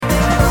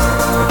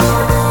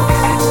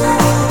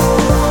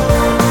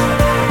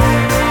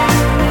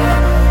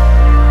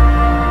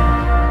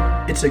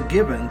It's a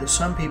given that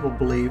some people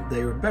believe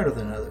they are better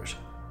than others.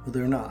 Well,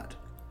 they're not.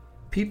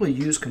 People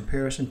use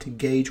comparison to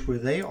gauge where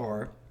they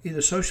are,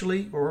 either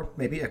socially or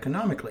maybe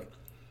economically.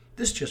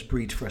 This just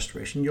breeds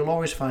frustration. You'll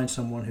always find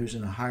someone who's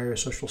in a higher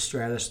social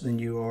status than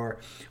you are,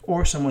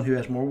 or someone who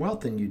has more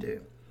wealth than you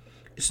do.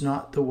 It's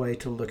not the way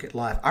to look at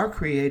life. Our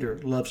Creator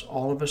loves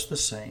all of us the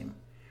same,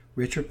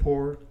 rich or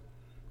poor,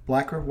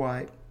 black or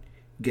white,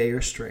 gay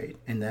or straight,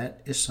 and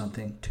that is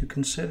something to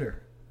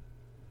consider.